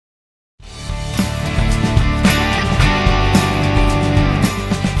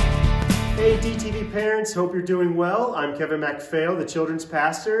parents. Hope you're doing well. I'm Kevin MacPhail, the children's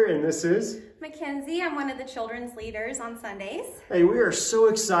pastor, and this is Mackenzie. I'm one of the children's leaders on Sundays. Hey, we are so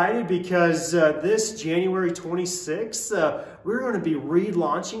excited because this January 26th, we're going to be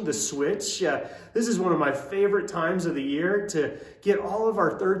relaunching the Switch. This is one of my favorite times of the year to get all of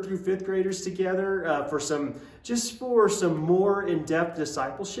our 3rd through 5th graders together for some more in-depth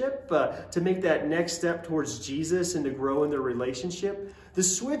discipleship, to make that next step towards Jesus and to grow in their relationship. The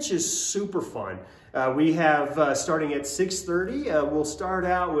Switch is super fun. We have, starting at 6:30, we'll start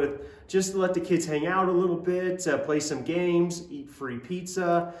out with just to let the kids hang out a little bit, play some games, eat free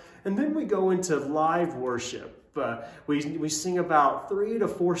pizza, and then we go into live worship. We sing about 3 to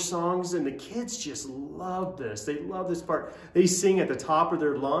 4 songs, and the kids just love this. They love this part. They sing at the top of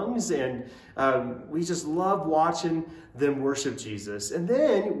their lungs, and we just love watching them worship Jesus. And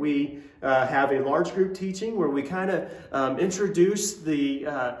then we have a large group teaching where we kind of introduce the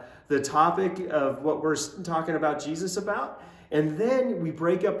topic of what we're talking about Jesus about. And then we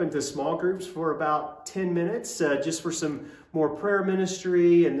break up into small groups for about 10 minutes, just for some more prayer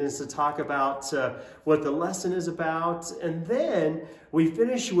ministry, and then to talk about what the lesson is about. And then we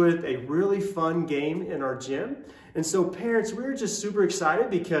finish with a really fun game in our gym. And so parents, we're just super excited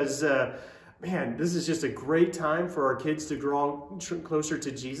because, man, this is just a great time for our kids to grow closer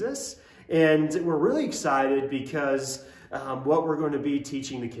to Jesus. And we're really excited because what we're going to be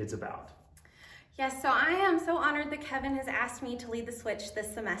teaching the kids about. Yes, so I am so honored that Kevin has asked me to lead the Switch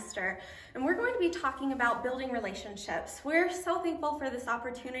this semester, and we're going to be talking about building relationships. We're so thankful for this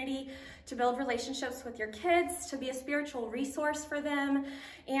opportunity to build relationships with your kids, to be a spiritual resource for them,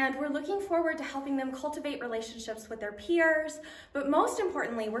 and we're looking forward to helping them cultivate relationships with their peers. But most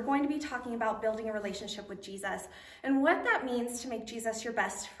importantly, we're going to be talking about building a relationship with Jesus and what that means to make Jesus your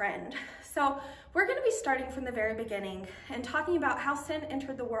best friend. So we're going to be starting from the very beginning and talking about how sin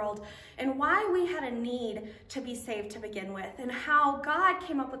entered the world and why we had a need to be saved to begin with, and how God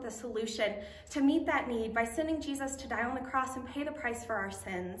came up with a solution to meet that need by sending Jesus to die on the cross and pay the price for our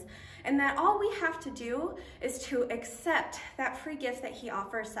sins. And that all we have to do is to accept that free gift that he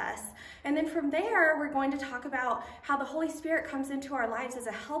offers us. And then from there, we're going to talk about how the Holy Spirit comes into our lives as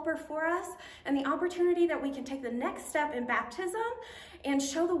a helper for us, and the opportunity that we can take the next step in baptism and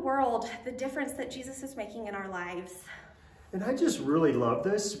show the world the difference that Jesus is making in our lives. And I just really love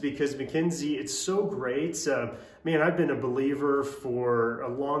this because, Mackenzie, it's so great. Man, I've been a believer for a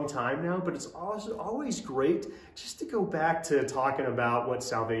long time now, but it's also always great just to go back to talking about what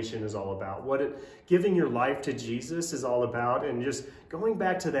salvation is all about, giving your life to Jesus is all about, and just going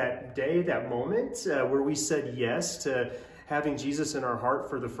back to that day, that moment where we said yes to having Jesus in our heart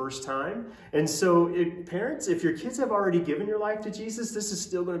for the first time. And so parents, if your kids have already given your life to Jesus, this is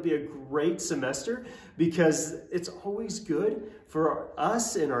still going to be a great semester, because it's always good for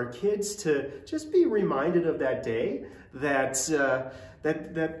us and our kids to just be reminded of that day that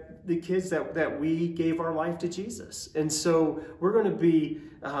the kids that we gave our life to Jesus. And so we're going to be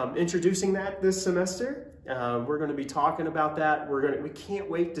introducing that this semester. We're going to be talking about that. We can't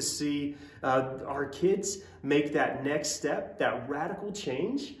wait to see our kids make that next step, that radical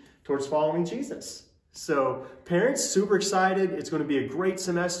change towards following Jesus. So parents, super excited. It's going to be a great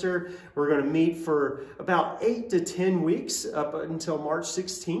semester. We're going to meet for about 8 to 10 weeks up until March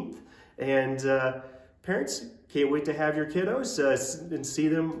 16th. And parents, can't wait to have your kiddos and see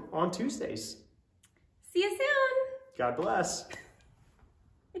them on Tuesdays. See you soon. God bless.